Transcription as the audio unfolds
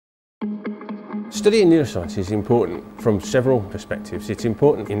Studying neuroscience is important from several perspectives. It's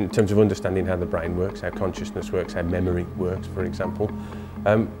important in terms of understanding how the brain works, how consciousness works, how memory works, for example.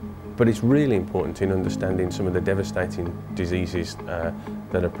 But it's really important in understanding some of the devastating diseases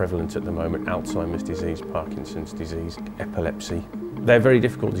that are prevalent at the moment: Alzheimer's disease, Parkinson's disease, epilepsy. They're very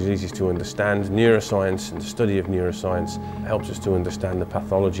difficult diseases to understand. Neuroscience and the study of neuroscience helps us to understand the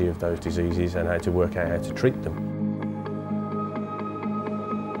pathology of those diseases and how to work out how to treat them.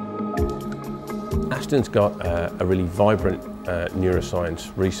 Aston's got a really vibrant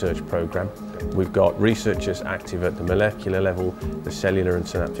neuroscience research program. We've got researchers active at the molecular level, the cellular and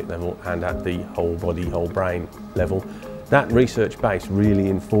synaptic level, and at the whole body, whole brain level. That research base really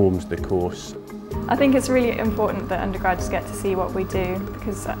informs the course. I think it's really important that undergrads get to see what we do,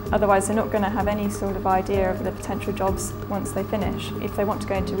 because otherwise they're not going to have any sort of idea of the potential jobs once they finish. If they want to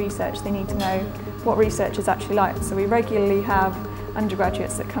go into research, they need to know what research is actually like. So we regularly have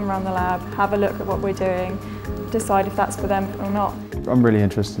undergraduates that come around the lab, have a look at what we're doing, decide if that's for them or not. I'm really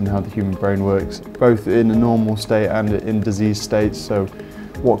interested in how the human brain works, both in a normal state and in disease states. So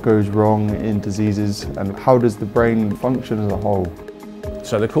what goes wrong in diseases and how does the brain function as a whole?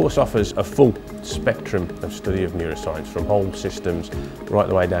 So the course offers a full spectrum of study of neuroscience, from whole systems right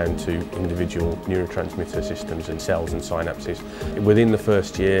the way down to individual neurotransmitter systems and cells and synapses. Within the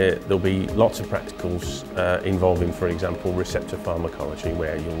first year there'll be lots of practicals involving, for example, receptor pharmacology,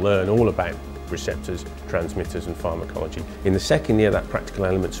 where you'll learn all about receptors, transmitters and pharmacology. In the second year that practical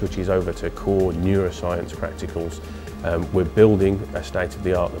element switches over to core neuroscience practicals. We're building a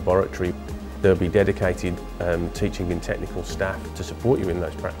state-of-the-art laboratory. There'll be dedicated teaching and technical staff to support you in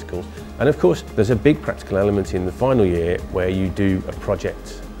those practicals. And of course, there's a big practical element in the final year where you do a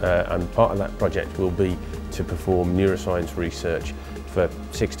project, and part of that project will be to perform neuroscience research for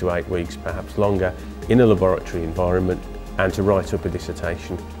 6 to 8 weeks, perhaps longer, in a laboratory environment, and to write up a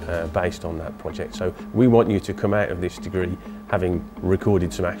dissertation based on that project. So we want you to come out of this degree having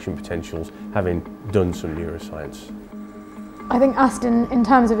recorded some action potentials, having done some neuroscience. I think Aston, in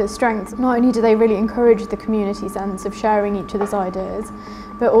terms of its strengths, not only do they really encourage the community sense of sharing each other's ideas,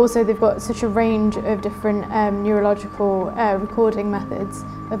 but also they've got such a range of different neurological recording methods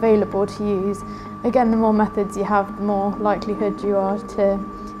available to use. Again, the more methods you have, the more likelihood you are to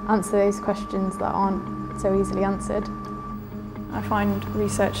answer those questions that aren't so easily answered. I find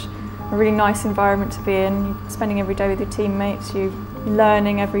research a really nice environment to be in. You're spending every day with your teammates, you're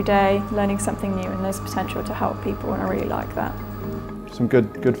learning every day, learning something new, and there's potential to help people, and I really like that. Some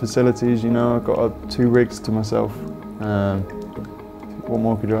good facilities, you know. I've got 2 rigs to myself. What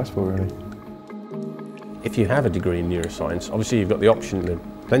more could you ask for, really? If you have a degree in neuroscience, obviously you've got the option,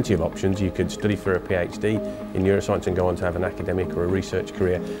 plenty of options. You could study for a PhD in neuroscience and go on to have an academic or a research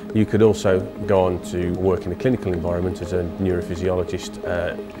career. You could also go on to work in a clinical environment as a neurophysiologist.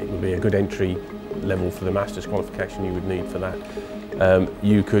 It would be a good entry level for the master's qualification you would need for that.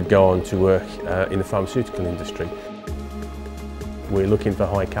 You could go on to work in the pharmaceutical industry. We're looking for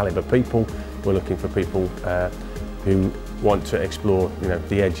high caliber people. We're looking for people who want to explore,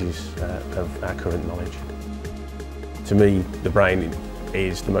 the edges of our current knowledge. To me, the brain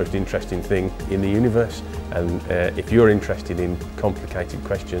is the most interesting thing in the universe, and if you're interested in complicated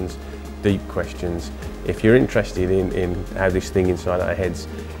questions, deep questions, if you're interested in how this thing inside our heads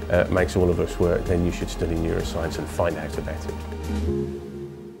makes all of us work, then you should study neuroscience and find out about it.